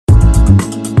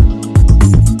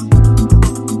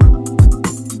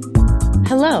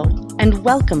and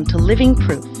welcome to Living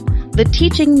Proof, the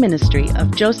teaching ministry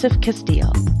of Joseph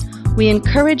Castillo. We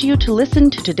encourage you to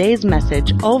listen to today's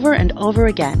message over and over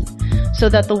again so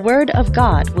that the Word of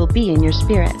God will be in your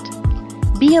spirit.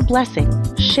 Be a blessing,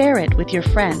 share it with your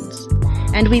friends,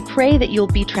 and we pray that you'll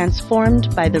be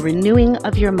transformed by the renewing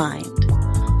of your mind.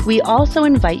 We also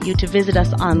invite you to visit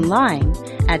us online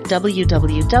at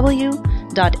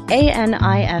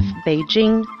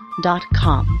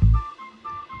www.anifbeijing.com.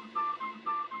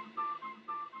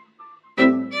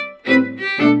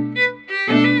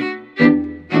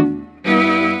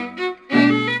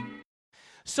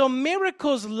 So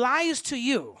miracles lies to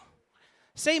you.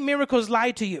 Say miracles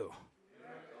lie to you.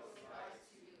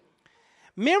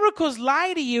 Miracles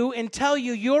lie to you and tell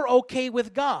you you're okay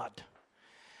with God.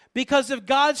 Because if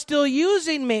God's still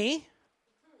using me,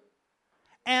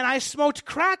 and I smoked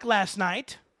crack last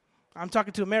night, I'm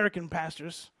talking to American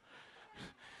pastors.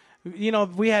 You know,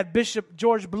 we had Bishop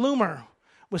George Bloomer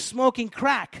was smoking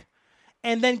crack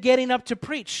and then getting up to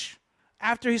preach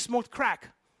after he smoked crack.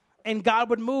 And God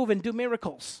would move and do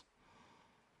miracles.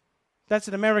 That's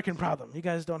an American problem. You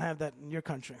guys don't have that in your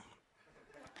country.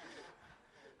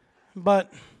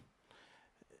 But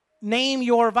name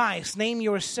your vice. Name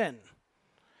your sin.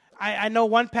 I know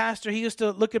one pastor, he used to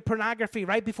look at pornography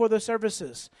right before the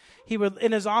services. He would,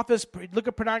 in his office, look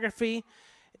at pornography,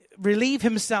 relieve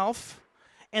himself,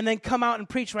 and then come out and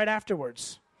preach right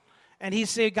afterwards. And he'd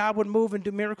say God would move and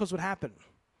do miracles would happen.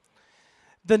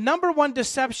 The number one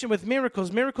deception with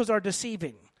miracles are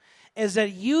deceiving, is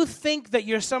that you think that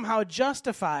you're somehow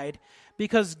justified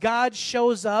because God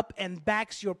shows up and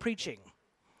backs your preaching.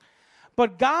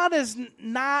 But God is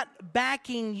not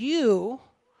backing you.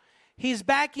 He's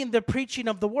backing the preaching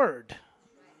of the word.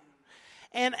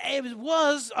 And it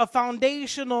was a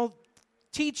foundational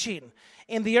teaching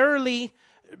in the early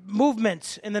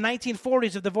movement in the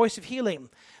 1940s of the Voice of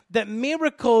Healing that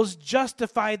miracles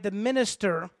justified the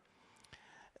minister,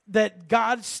 that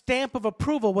God's stamp of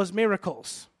approval was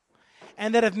miracles.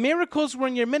 And that if miracles were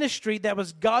in your ministry, that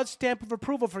was God's stamp of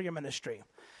approval for your ministry.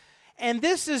 And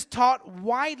this is taught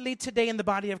widely today in the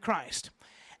body of Christ.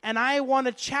 And I want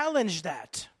to challenge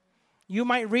that. You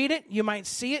might read it, you might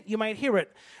see it, you might hear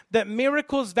it, that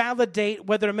miracles validate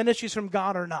whether a ministry is from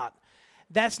God or not.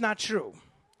 That's not true.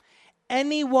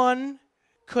 Anyone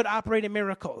could operate in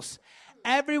miracles.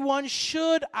 Everyone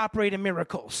should operate in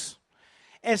miracles.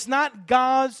 It's not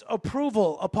God's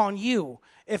approval upon you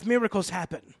if miracles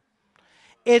happen.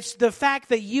 It's the fact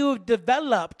that you've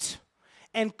developed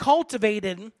and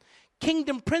cultivated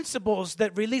kingdom principles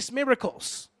that release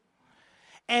miracles.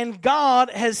 And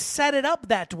God has set it up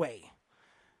that way.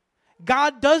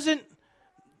 God doesn't,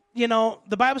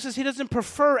 the Bible says he doesn't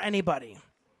prefer anybody.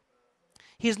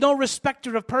 He's no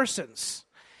respecter of persons.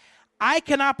 I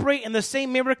can operate in the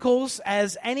same miracles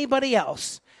as anybody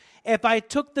else if I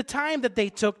took the time that they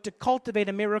took to cultivate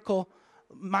a miracle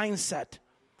mindset,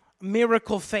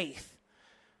 miracle faith.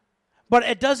 But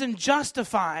it doesn't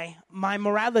justify my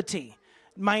morality,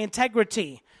 my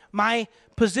integrity, my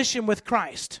position with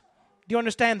Christ. Do you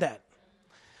understand that?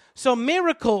 So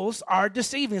miracles are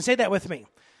deceiving. Say that with me.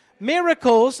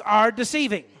 Miracles are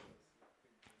deceiving.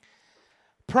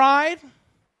 Pride,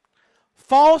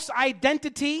 false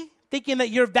identity, thinking that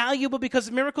you're valuable because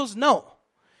of miracles. No.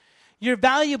 You're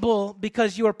valuable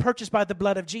because you are purchased by the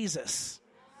blood of Jesus.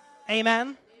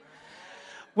 Amen.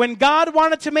 When God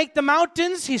wanted to make the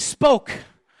mountains, he spoke.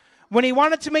 When he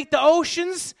wanted to make the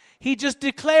oceans, he just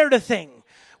declared a thing.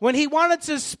 When he wanted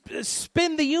to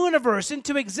spin the universe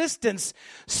into existence,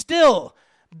 still,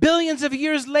 billions of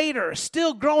years later,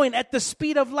 still growing at the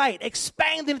speed of light,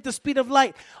 expanding at the speed of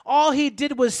light, all he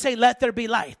did was say, let there be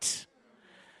light.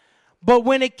 But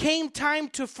when it came time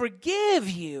to forgive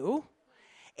you,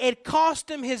 it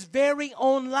cost him his very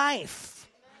own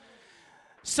life.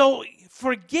 So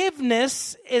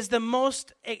forgiveness is the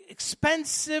most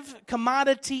expensive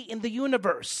commodity in the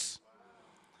universe.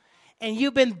 And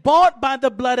you've been bought by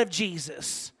the blood of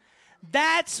Jesus.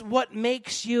 That's what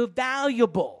makes you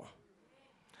valuable.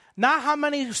 Not how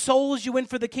many souls you win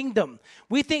for the kingdom.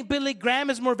 We think Billy Graham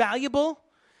is more valuable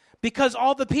because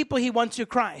all the people he won to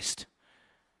Christ.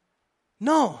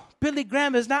 No, Billy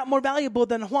Graham is not more valuable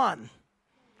than Juan.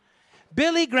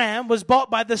 Billy Graham was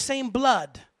bought by the same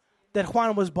blood that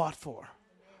Juan was bought for.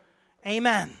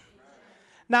 Amen.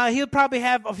 Now, he'll probably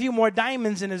have a few more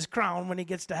diamonds in his crown when he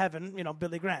gets to heaven,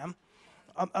 Billy Graham.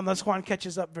 Unless Juan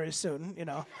catches up very soon,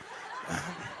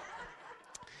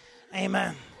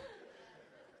 Amen.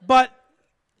 But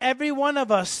every one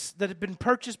of us that have been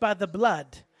purchased by the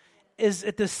blood is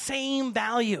at the same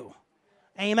value.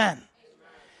 Amen.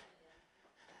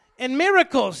 And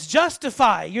miracles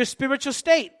justify your spiritual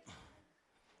state.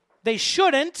 They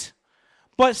shouldn't,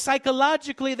 but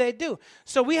psychologically they do.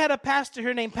 So we had a pastor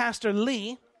here named Pastor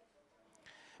Lee.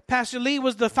 Pastor Lee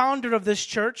was the founder of this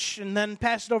church and then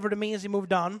passed it over to me as he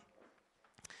moved on.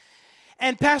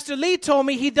 And Pastor Lee told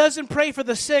me he doesn't pray for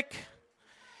the sick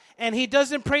and he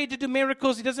doesn't pray to do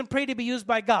miracles. He doesn't pray to be used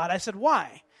by God. I said,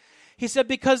 why? He said,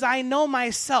 because I know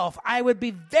myself, I would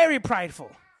be very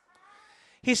prideful.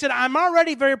 He said, I'm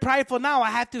already very prideful now.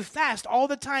 I have to fast all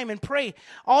the time and pray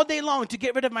all day long to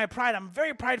get rid of my pride. I'm a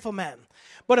very prideful man.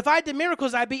 But if I did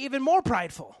miracles, I'd be even more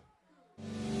prideful.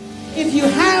 If you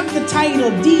have the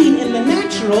title deed in the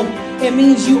natural, it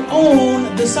means you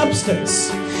own the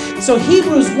substance. So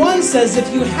Hebrews 1 says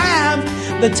if you have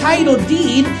the title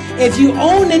deed, if you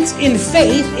own it in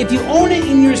faith, if you own it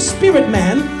in your spirit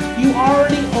man, you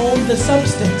already own the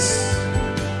substance.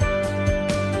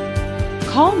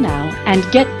 Call now and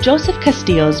get Joseph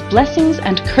Castillo's Blessings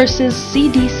and Curses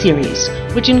CD series,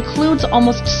 which includes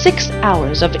almost 6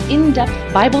 hours of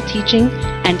in-depth Bible teaching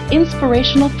and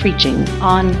inspirational preaching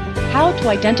on how to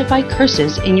identify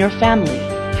curses in your family,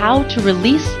 how to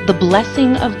release the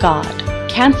blessing of God,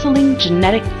 canceling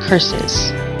genetic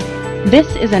curses.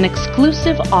 This is an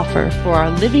exclusive offer for our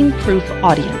Living Proof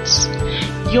audience.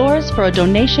 Yours for a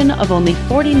donation of only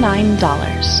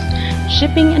 $49.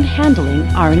 Shipping and handling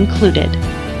are included.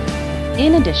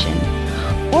 In addition,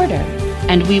 order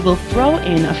and we will throw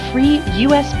in a free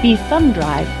USB thumb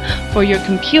drive for your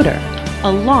computer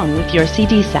along with your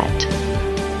CD set.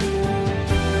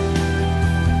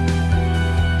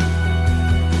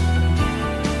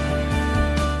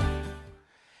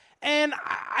 And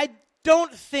I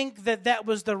don't think that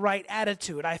was the right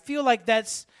attitude. I feel like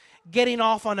that's getting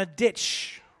off on a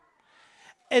ditch.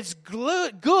 It's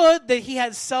good that he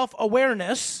had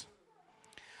self-awareness,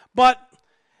 but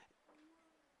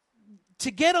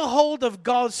to get a hold of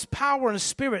God's power and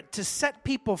spirit to set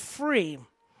people free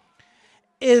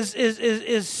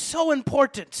is so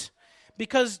important,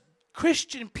 because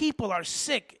Christian people are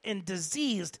sick and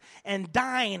diseased and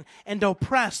dying and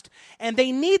oppressed, and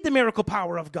they need the miracle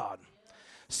power of God.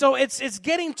 So it's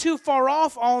getting too far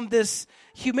off on this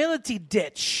humility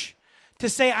ditch to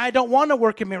say, I don't want to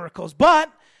work in miracles. But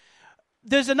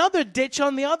there's another ditch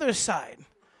on the other side.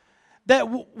 That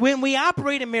when we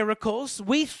operate in miracles,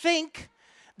 we think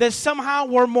that somehow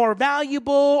we're more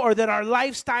valuable or that our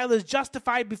lifestyle is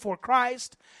justified before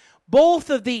Christ. Both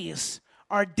of these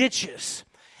are ditches.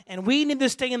 And we need to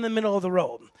stay in the middle of the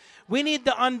road. We need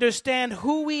to understand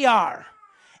who we are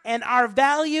and our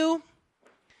value.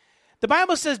 The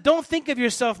Bible says, don't think of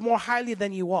yourself more highly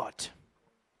than you ought.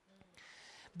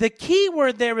 The key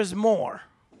word there is more.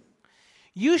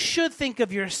 You should think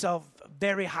of yourself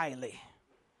very highly.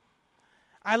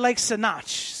 I like Sinach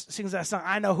sings that song,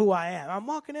 I Know Who I Am. I'm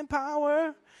walking in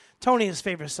power. Tony's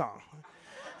favorite song.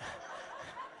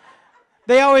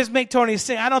 They always make Tony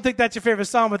sing. I don't think that's your favorite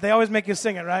song, but they always make you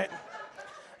sing it, right?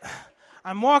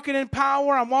 I'm walking in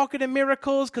power. I'm walking in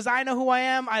miracles because I know who I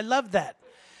am. I love that.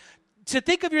 To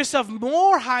think of yourself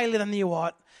more highly than you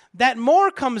ought, that more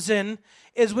comes in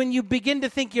is when you begin to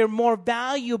think you're more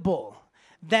valuable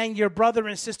than your brother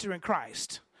and sister in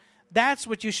Christ. That's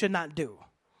what you should not do.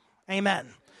 Amen.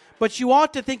 But you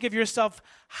ought to think of yourself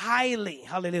highly.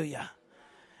 Hallelujah.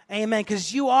 Amen.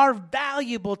 Because you are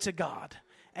valuable to God.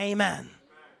 Amen.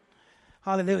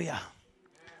 Hallelujah.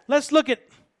 Let's look at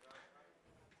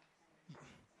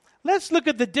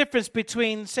the difference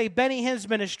between, say, Benny Hinn's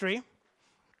ministry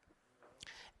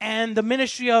and the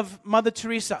ministry of Mother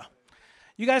Teresa.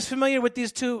 You guys familiar with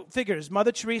these two figures,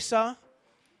 Mother Teresa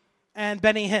and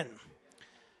Benny Hinn?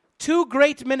 Two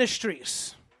great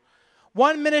ministries.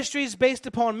 One ministry is based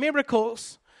upon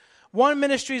miracles. One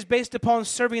ministry is based upon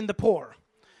serving the poor.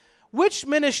 Which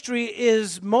ministry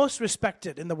is most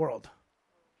respected in the world?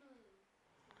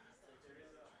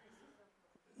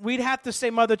 We'd have to say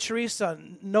Mother Teresa,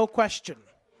 no question.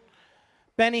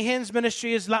 Benny Hinn's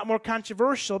ministry is a lot more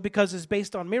controversial because it's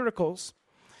based on miracles.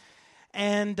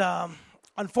 And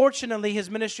unfortunately, his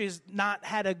ministry has not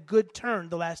had a good turn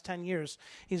the last 10 years.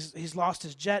 He's lost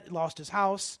his jet, lost his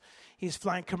house. He's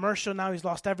flying commercial now. He's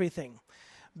lost everything.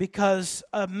 Because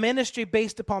a ministry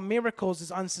based upon miracles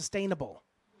is unsustainable.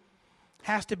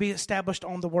 Has to be established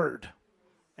on the word.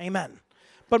 Amen.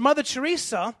 But Mother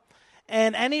Teresa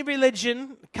and any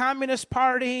religion, Communist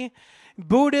Party,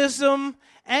 Buddhism,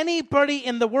 anybody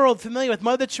in the world familiar with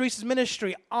Mother Teresa's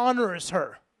ministry honors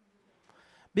her.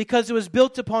 Because it was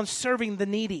built upon serving the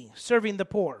needy, serving the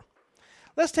poor.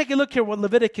 Let's take a look here what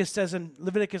Leviticus says in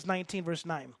Leviticus 19, verse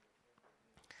 9.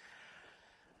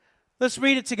 Let's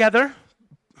read it together.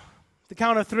 The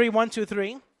count of 3, 1, 2,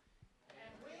 3. And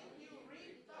when you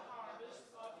reap the harvest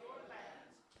of your land,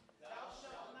 thou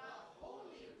shalt not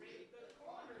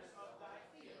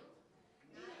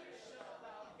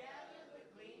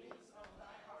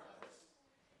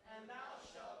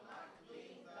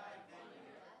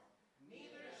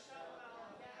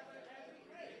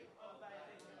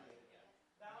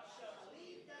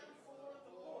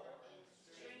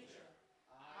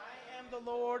the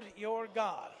Lord your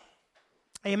God.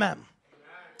 Amen.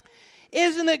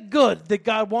 Isn't it good that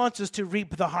God wants us to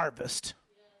reap the harvest?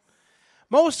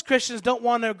 Most Christians don't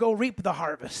want to go reap the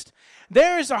harvest.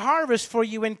 There is a harvest for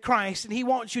you in Christ, and He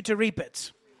wants you to reap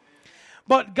it.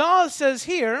 But God says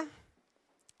here,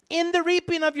 in the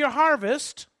reaping of your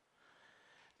harvest,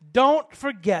 don't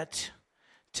forget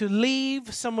to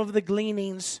leave some of the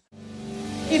gleanings.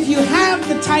 If you have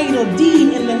the title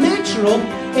deed in the natural,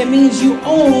 it means you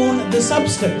own the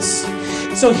substance.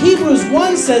 So Hebrews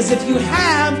 1 says if you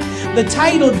have the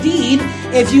title deed,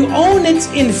 if you own it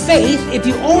in faith, if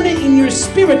you own it in your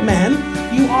spirit man,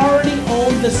 you already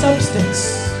own the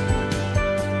substance.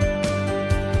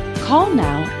 Call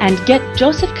now and get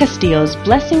Joseph Castillo's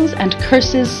Blessings and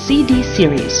Curses CD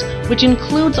series, which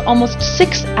includes almost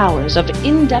 6 hours of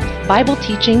in-depth Bible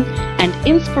teaching and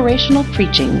inspirational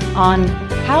preaching on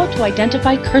how to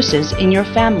identify curses in your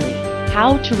family,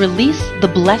 how to release the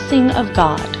blessing of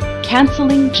God,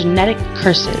 canceling genetic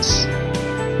curses.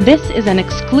 This is an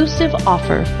exclusive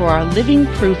offer for our Living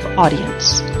Proof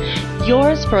audience.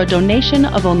 Yours for a donation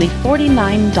of only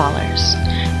 $49.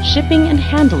 Shipping and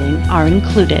handling are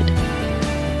included.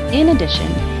 In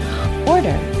addition,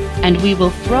 order and we will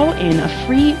throw in a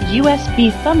free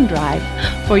USB thumb drive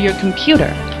for your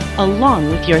computer along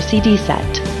with your CD set.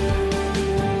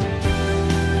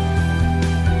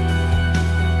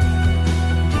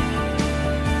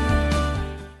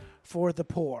 For the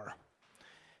poor.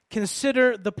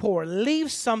 Consider the poor.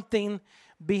 Leave something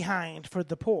behind for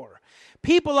the poor.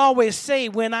 People always say,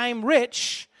 when I'm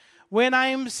rich, when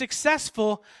I'm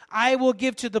successful, I will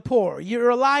give to the poor. You're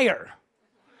a liar.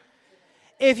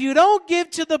 If you don't give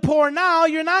to the poor now,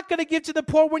 you're not going to give to the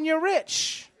poor when you're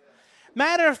rich.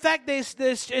 Matter of fact,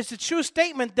 it's a true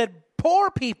statement that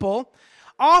poor people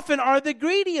often are the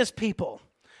greediest people.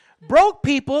 Broke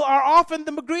people are often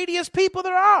the greediest people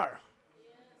there are.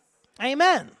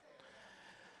 Amen.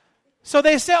 So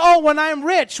they say, oh, when I'm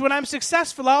rich, when I'm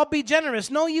successful, I'll be generous.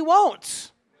 No, you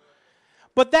won't.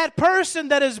 But that person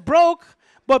that is broke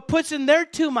but puts in their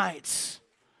 2 mites,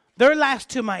 their last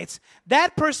 2 mites,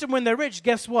 that person when they're rich,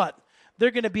 guess what? They're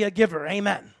going to be a giver.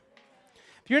 Amen.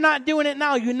 If you're not doing it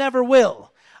now, you never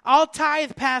will. I'll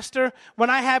tithe, Pastor, when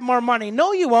I have more money.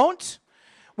 No, you won't.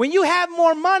 When you have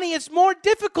more money, it's more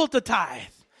difficult to tithe.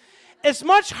 It's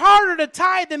much harder to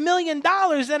tithe $1 million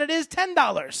than it is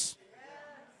 $10.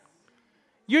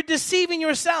 You're deceiving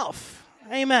yourself.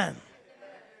 Amen.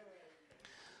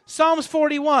 Psalms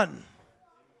 41.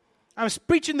 I'm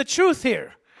preaching the truth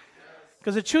here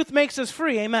because the truth makes us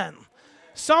free. Amen.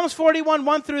 Psalms 41,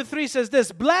 1 through 3 says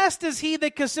this: blessed is he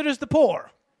that considers the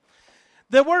poor.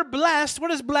 The word blessed,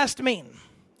 what does blessed mean?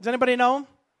 Does anybody know?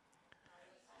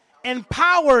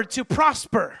 Empowered to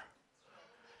prosper.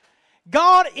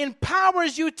 God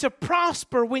empowers you to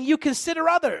prosper when you consider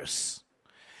others.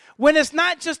 When it's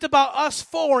not just about us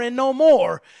four and no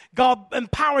more, God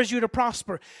empowers you to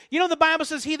prosper. You know the Bible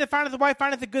says, he that findeth a wife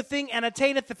findeth a good thing and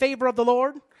attaineth the favor of the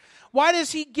Lord. Why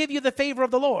does he give you the favor of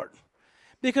the Lord?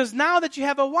 Because now that you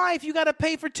have a wife, you got to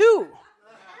pay for 2.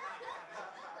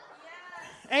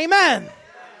 Amen.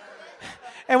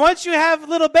 And once you have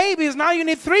little babies, now you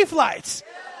need 3 flights.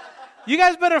 You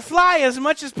guys better fly as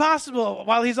much as possible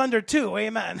while he's under 2.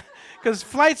 Amen. Because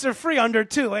flights are free under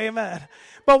 2. Amen.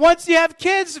 But once you have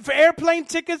kids, for airplane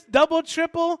tickets, double,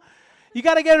 triple, you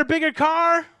got to get a bigger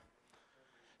car.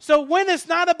 So when it's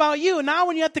not about you, now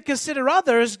when you have to consider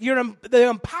others, the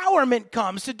empowerment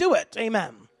comes to do it.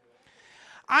 Amen.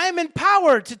 I'm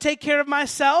empowered to take care of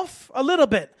myself a little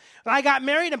bit. When I got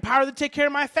married, empowered to take care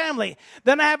of my family.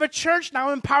 Then I have a church, now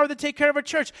I'm empowered to take care of a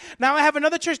church. Now I have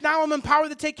another church, now I'm empowered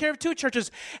to take care of 2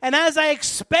 churches. And as I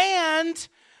expand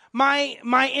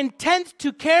my intent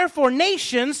to care for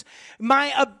nations,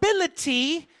 my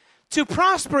ability to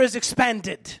prosper is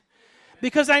expanded.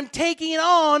 Because I'm taking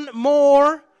on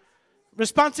more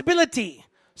responsibility.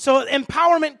 So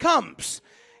empowerment comes.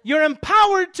 You're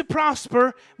empowered to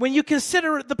prosper when you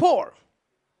consider the poor.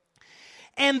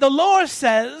 And the Lord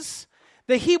says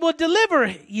that he will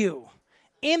deliver you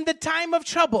in the time of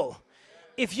trouble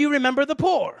if you remember the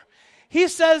poor. He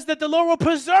says that the Lord will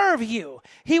preserve you.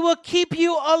 He will keep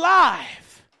you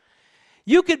alive.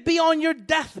 You could be on your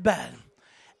deathbed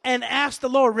and ask the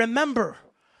Lord, remember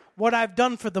what I've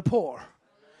done for the poor.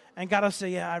 And God will say,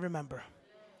 yeah, I remember.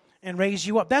 And raise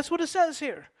you up. That's what it says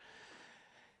here.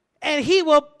 And he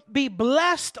will be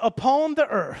blessed upon the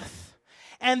earth.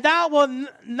 And thou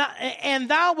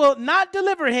wilt not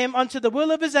deliver him unto the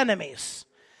will of his enemies.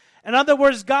 In other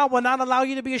words, God will not allow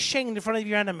you to be ashamed in front of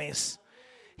your enemies.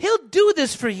 He'll do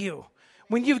this for you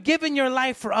when you've given your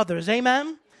life for others.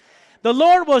 Amen? The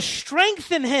Lord will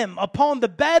strengthen him upon the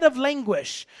bed of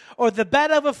languish or the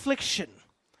bed of affliction.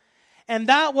 And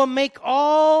thou wilt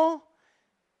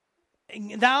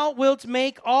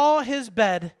make all his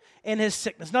bed in his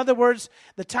sickness. In other words,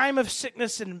 the time of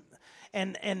sickness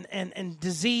and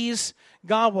disease,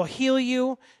 God will heal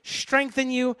you, strengthen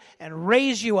you, and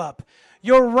raise you up.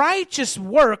 Your righteous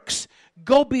works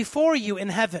go before you in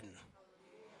heaven.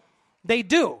 They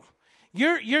do.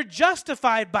 You're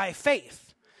justified by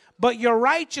faith, but your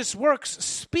righteous works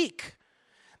speak.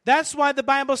 That's why the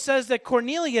Bible says that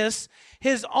Cornelius,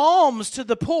 his alms to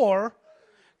the poor,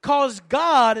 caused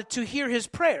God to hear his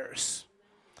prayers.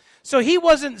 So he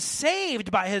wasn't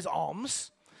saved by his alms,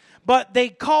 but they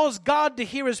caused God to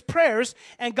hear his prayers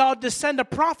and God to send a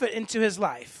prophet into his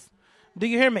life. Do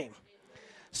you hear me?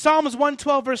 Psalms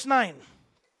 112 verse 9.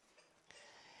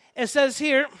 It says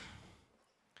here,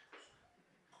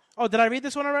 oh, did I read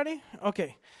this one already?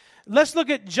 Okay. Let's look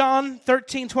at John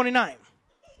 13:29.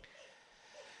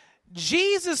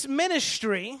 Jesus'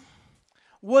 ministry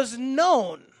was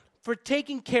known for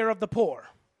taking care of the poor.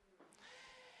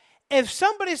 If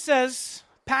somebody says,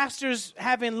 pastor's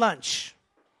having lunch,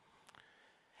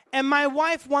 and my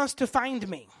wife wants to find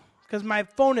me because my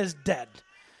phone is dead,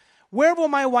 where will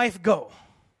my wife go?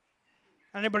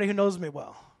 Anybody who knows me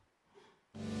well.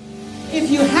 If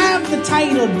you have the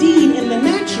title deed in the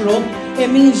natural, it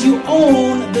means you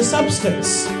own the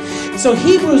substance. So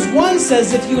Hebrews 1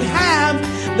 says if you have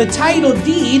the title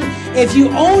deed, if you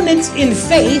own it in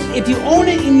faith, if you own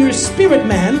it in your spirit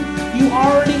man, you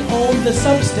already own the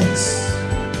substance.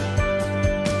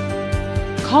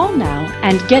 Call now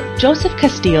and get Joseph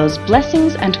Castillo's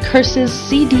Blessings and Curses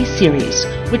CD series,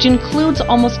 which includes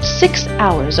almost 6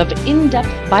 hours of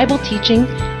in-depth Bible teaching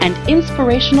and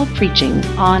inspirational preaching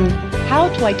on how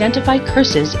to identify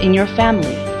curses in your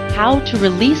family, how to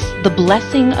release the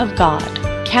blessing of God,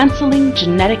 canceling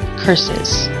genetic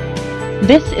curses.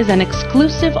 This is an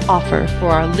exclusive offer for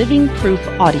our Living Proof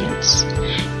audience.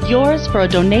 Yours for a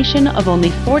donation of only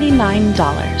 $49.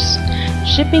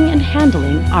 Shipping and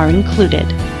handling are included.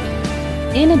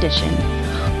 In addition,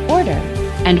 order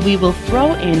and we will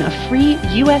throw in a free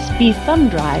USB thumb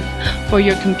drive for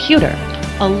your computer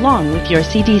along with your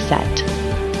CD set.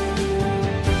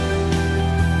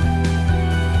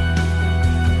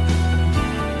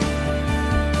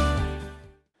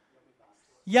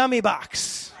 Yummy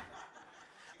Box.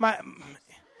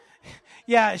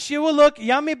 Yeah, she will look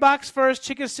Yummy Box first,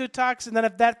 Chicken Sutox, and then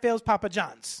if that fails, Papa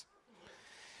John's.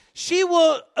 She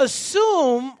will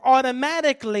assume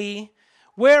automatically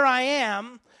where I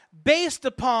am based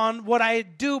upon what I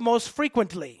do most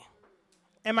frequently.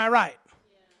 Am I right?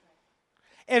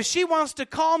 If she wants to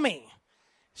call me,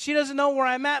 she doesn't know where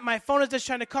I'm at. My phone is just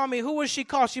trying to call me. Who will she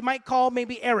call? She might call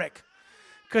maybe Eric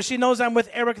because she knows I'm with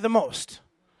Eric the most.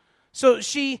 So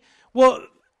she will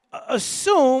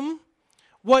assume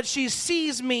what she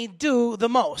sees me do the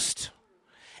most.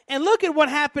 And look at what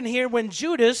happened here when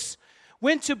Judas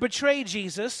went to betray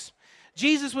Jesus.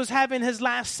 Jesus was having his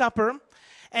Last Supper,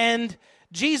 and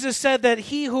Jesus said that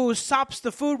he who sops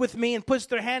the food with me and puts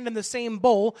their hand in the same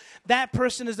bowl, that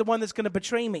person is the one that's going to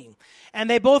betray me. And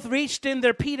they both reached in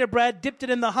their pita bread, dipped it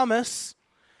in the hummus.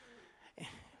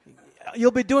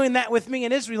 You'll be doing that with me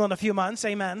in Israel in a few months,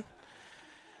 amen.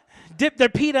 Dipped their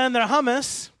pita in their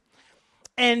hummus,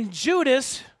 and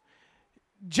Judas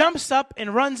jumps up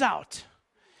and runs out.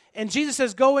 And Jesus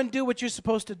says, go and do what you're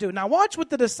supposed to do. Now watch what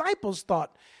the disciples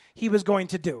thought he was going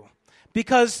to do,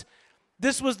 because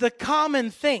this was the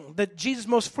common thing that Jesus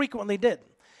most frequently did.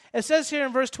 It says here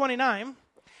in verse 29,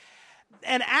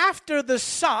 and after the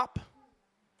sop,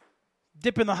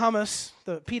 dip in the hummus,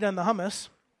 the pita in the hummus,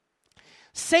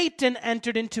 Satan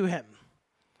entered into him.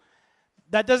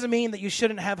 That doesn't mean that you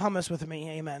shouldn't have hummus with me,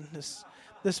 amen. This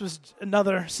was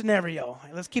another scenario.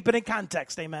 Let's keep it in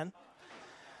context, amen.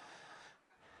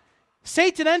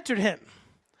 Satan entered him.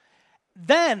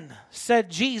 Then said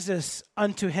Jesus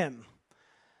unto him,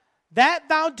 that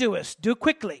thou doest, do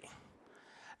quickly.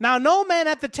 Now no man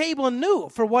at the table knew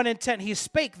for what intent he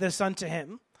spake this unto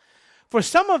him. For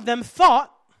some of them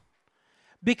thought,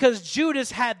 because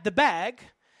Judas had the bag,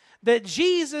 that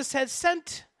Jesus had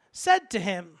said to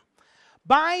him,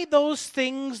 buy those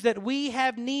things that we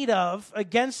have need of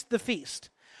against the feast,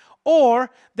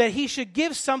 or that he should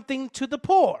give something to the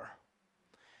poor.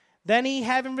 Then he,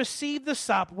 having received the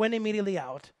sop, went immediately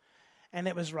out, and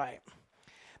it was right.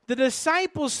 The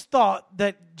disciples thought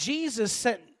that Jesus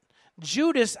sent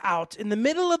Judas out in the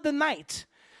middle of the night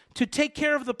to take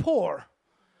care of the poor.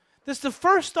 That's the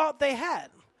first thought they had,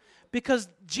 because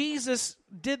Jesus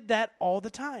did that all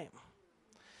the time.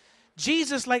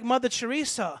 Jesus, like Mother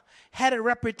Teresa, had a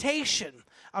reputation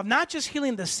of not just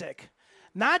healing the sick,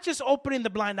 not just opening the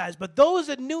blind eyes, but those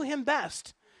that knew him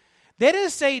best. They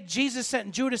didn't say Jesus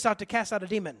sent Judas out to cast out a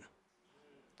demon.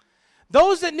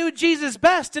 Those that knew Jesus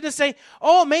best didn't say,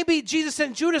 oh, maybe Jesus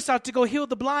sent Judas out to go heal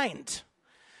the blind.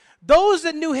 Those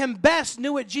that knew him best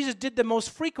knew what Jesus did the most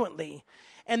frequently.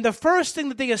 And the first thing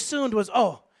that they assumed was,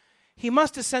 oh, he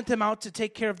must have sent him out to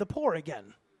take care of the poor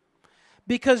again.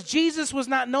 Because Jesus was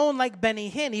not known like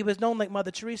Benny Hinn. He was known like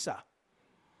Mother Teresa.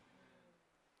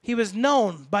 He was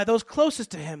known by those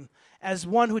closest to him as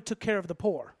one who took care of the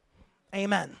poor.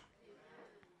 Amen.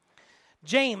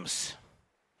 James.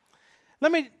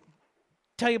 Let me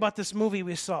tell you about this movie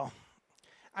we saw.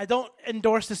 I don't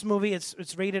endorse this movie.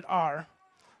 It's rated R.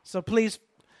 So please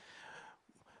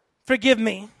forgive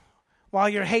me while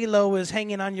your halo is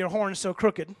hanging on your horn so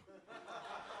crooked.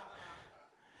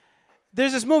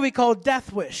 There's this movie called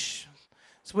Death Wish.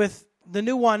 It's with, the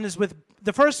new one is with,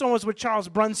 the first one was with Charles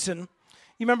Bronson.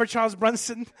 You remember Charles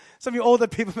Bronson? Some of you older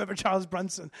people remember Charles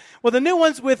Bronson. Well, the new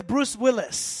one's with Bruce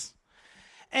Willis.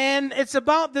 And it's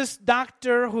about this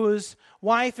doctor whose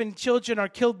wife and children are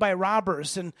killed by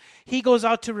robbers, and he goes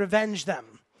out to revenge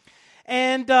them.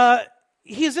 And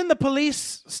he's in the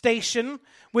police station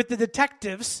with the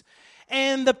detectives,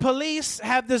 and the police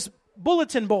have this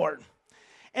bulletin board.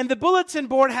 And the bulletin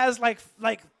board has like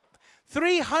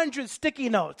 300 sticky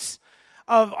notes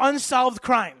of unsolved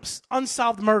crimes,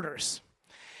 unsolved murders.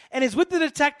 And he's with the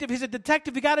detective. He said,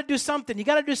 detective, you got to do something. You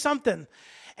got to do something.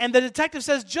 And the detective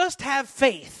says, just have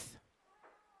faith.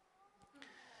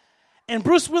 And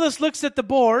Bruce Willis looks at the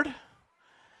board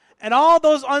and all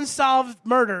those unsolved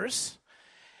murders.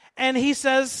 And he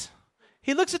says,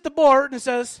 he looks at the board and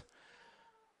says,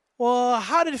 well,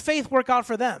 how did faith work out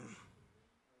for them?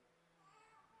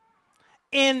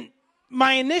 And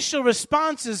my initial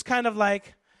response is kind of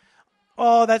like,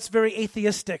 oh, that's very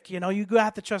atheistic. You know, you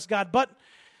have to trust God. But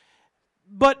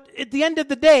at the end of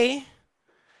the day,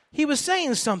 he was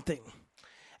saying something.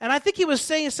 And I think he was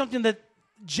saying something that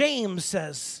James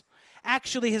says.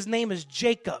 Actually, his name is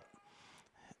Jacob.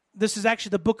 This is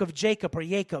actually the book of Jacob or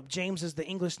Jacob. James is the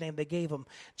English name they gave him.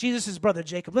 Jesus' brother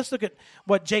Jacob. Let's look at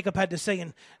what Jacob had to say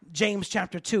in James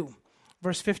chapter 2,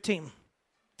 verse 13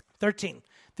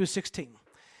 through 16.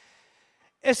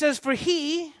 It says, for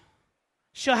he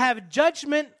shall have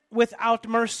judgment without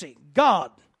mercy.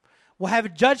 God will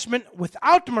have judgment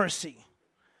without mercy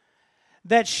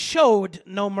that showed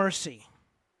no mercy.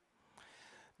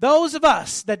 Those of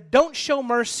us that don't show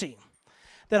mercy,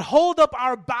 that hold up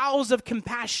our bowels of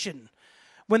compassion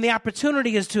when the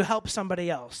opportunity is to help somebody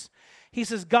else, he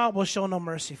says God will show no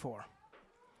mercy for.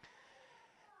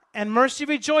 And mercy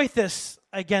rejoiceth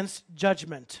against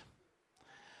judgment.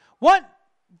 What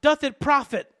doth it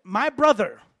profit, my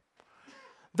brother,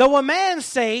 though a man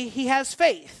say he has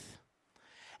faith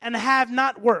and have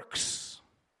not works?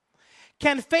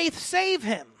 Can faith save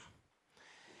him?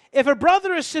 If a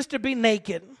brother or sister be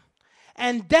naked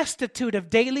and destitute of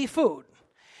daily food,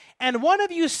 and one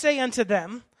of you say unto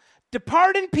them,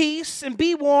 depart in peace and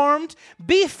be warmed,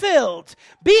 be filled,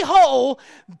 be whole,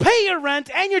 pay your rent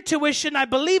and your tuition, I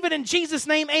believe it in Jesus'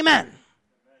 name, amen.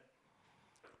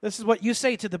 This is what you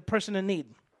say to the person in need.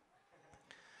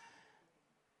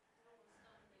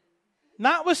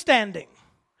 Notwithstanding,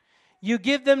 you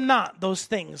give them not those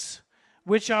things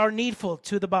which are needful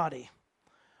to the body.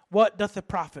 What doth it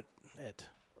profit it?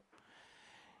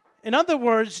 In other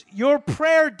words, your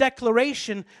prayer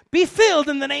declaration, be filled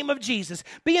in the name of Jesus.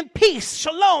 Be in peace,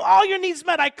 shalom, all your needs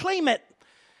met, I claim it.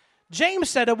 James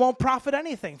said it won't profit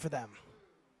anything for them.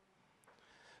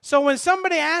 So when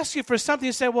somebody asks you for something,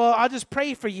 you say, well, I'll just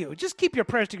pray for you. Just keep your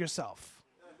prayers to yourself.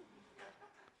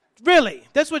 Really,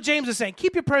 that's what James is saying.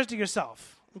 Keep your prayers to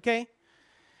yourself, okay?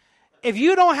 If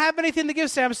you don't have anything to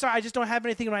give, say, I'm sorry, I just don't have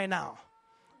anything right now.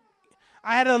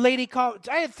 I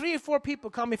had 3 or 4 people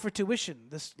call me for tuition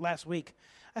this last week.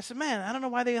 I said, man, I don't know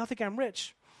why they all think I'm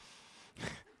rich.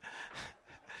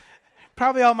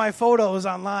 Probably all my photos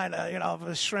online,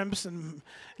 of shrimps and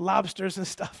lobsters and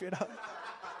stuff,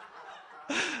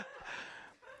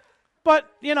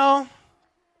 But,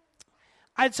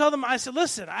 I tell them, I said,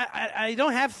 listen, I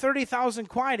don't have 30,000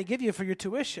 kwai to give you for your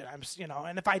tuition.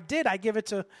 And if I did, I'd give it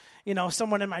to,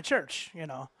 someone in my church,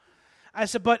 I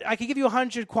said, but I can give you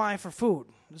 100 kwai for food.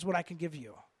 This is what I can give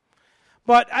you.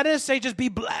 But I didn't say just be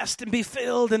blessed and be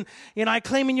filled and, I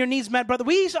claiming your needs met, brother.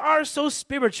 We are so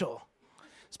spiritual,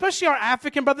 especially our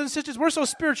African brothers and sisters. We're so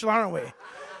spiritual, aren't we?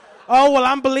 Oh, well,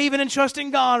 I'm believing and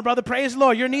trusting God, brother. Praise the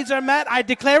Lord. Your needs are met. I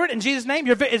declare it in Jesus' name.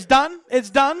 It's done. It's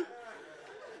done.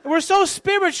 We're so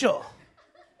spiritual.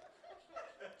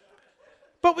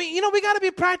 But we got to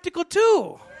be practical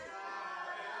too.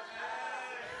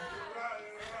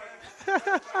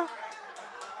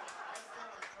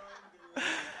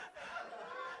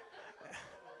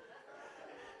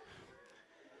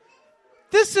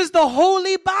 This is the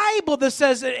Holy Bible that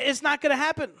says it's not going to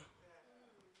happen.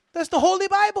 That's the Holy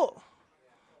Bible.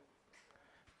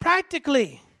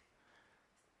 Practically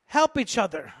help each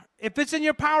other. If it's in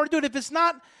your power to do it. If it's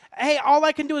not, hey, all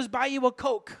I can do is buy you a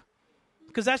Coke.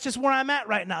 Because that's just where I'm at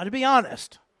right now, to be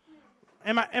honest.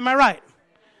 Am I right?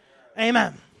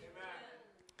 Amen.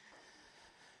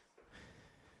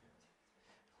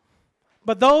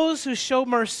 But those who show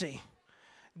mercy,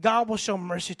 God will show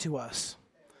mercy to us.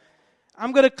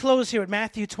 I'm going to close here at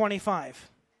Matthew 25.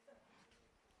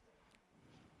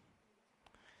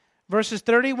 Verses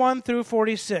 31 through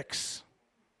 46.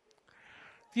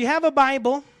 If you have a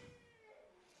Bible,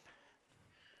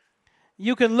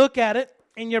 you can look at it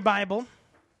in your Bible,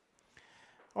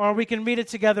 or we can read it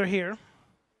together here.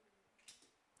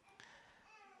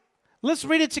 Let's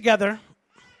read it together.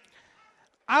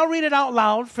 I'll read it out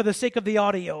loud for the sake of the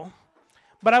audio,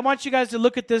 but I want you guys to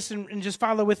look at this and just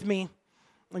follow with me,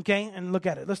 okay, and look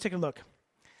at it. Let's take a look.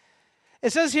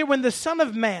 It says here, when the Son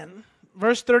of Man,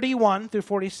 verse 31 through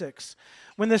 46,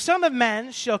 when the Son of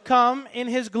Man shall come in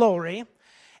his glory,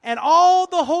 and all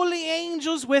the holy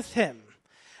angels with him,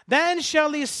 then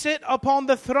shall he sit upon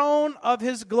the throne of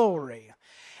his glory.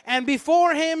 And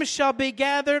before him shall be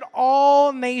gathered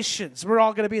all nations. We're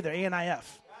all going to be there,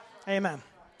 A-N-I-F. Amen.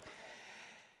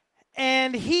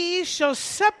 And he shall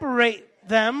separate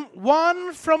them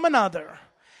one from another,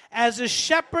 as a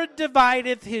shepherd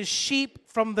divideth his sheep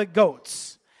from the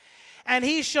goats. And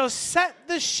he shall set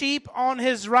the sheep on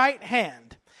his right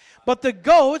hand, but the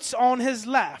goats on his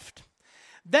left.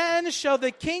 Then shall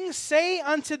the king say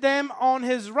unto them on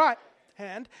his right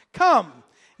hand, Come,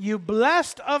 you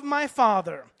blessed of my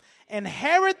Father,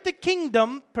 inherit the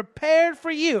kingdom prepared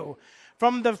for you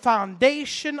from the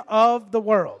foundation of the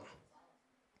world.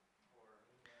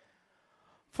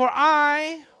 For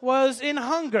I was an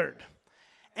hungered,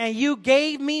 and you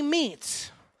gave me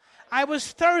meat. I was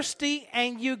thirsty,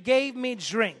 and you gave me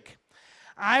drink.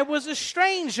 I was a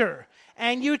stranger,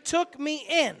 and you took me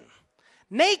in.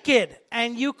 Naked,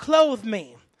 and you clothed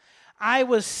me. I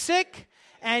was sick,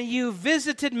 and you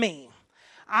visited me.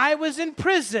 I was in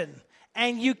prison,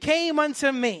 and you came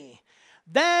unto me.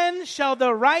 Then shall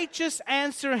the righteous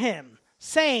answer him,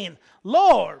 saying,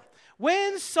 Lord,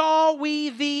 when saw we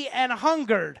thee and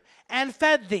hungered, and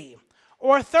fed thee,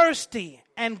 or thirsty,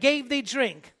 and gave thee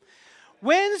drink?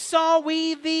 When saw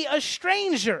we thee a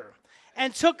stranger,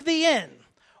 and took thee in,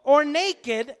 or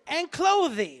naked, and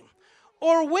clothed thee?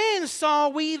 Or when saw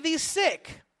we thee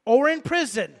sick, or in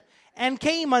prison, and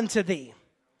came unto thee?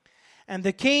 And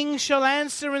the king shall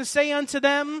answer and say unto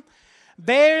them,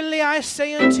 Verily I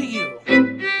say unto you,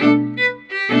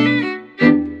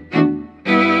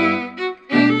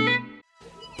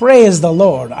 Praise the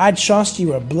Lord. I trust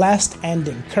you are blessed and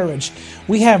encouraged.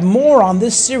 We have more on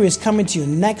this series coming to you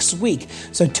next week.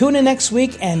 So tune in next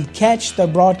week and catch the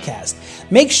broadcast.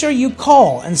 Make sure you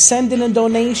call and send in a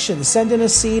donation, send in a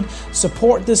seed,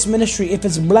 support this ministry if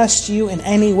it's blessed you in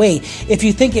any way. If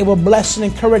you think it will bless and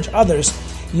encourage others,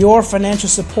 your financial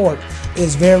support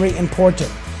is very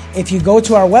important. If you go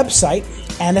to our website,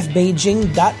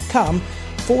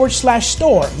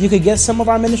 nfbeijing.com/store, you could get some of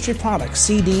our ministry products,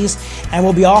 CDs, and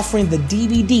we'll be offering the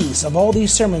DVDs of all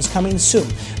these sermons coming soon.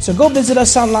 So go visit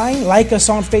us online, like us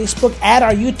on Facebook, add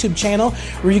our YouTube channel,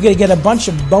 where you're going to get a bunch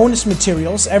of bonus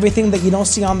materials, everything that you don't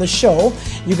see on the show.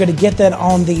 You're going to get that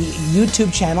on the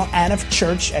YouTube channel, Anif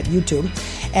Church at YouTube.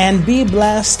 And be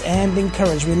blessed and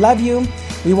encouraged. We love you.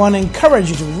 We want to encourage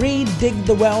you to dig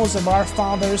the wells of our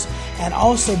fathers, and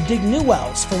also dig new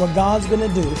wells for what God's going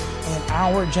to do in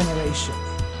our generation.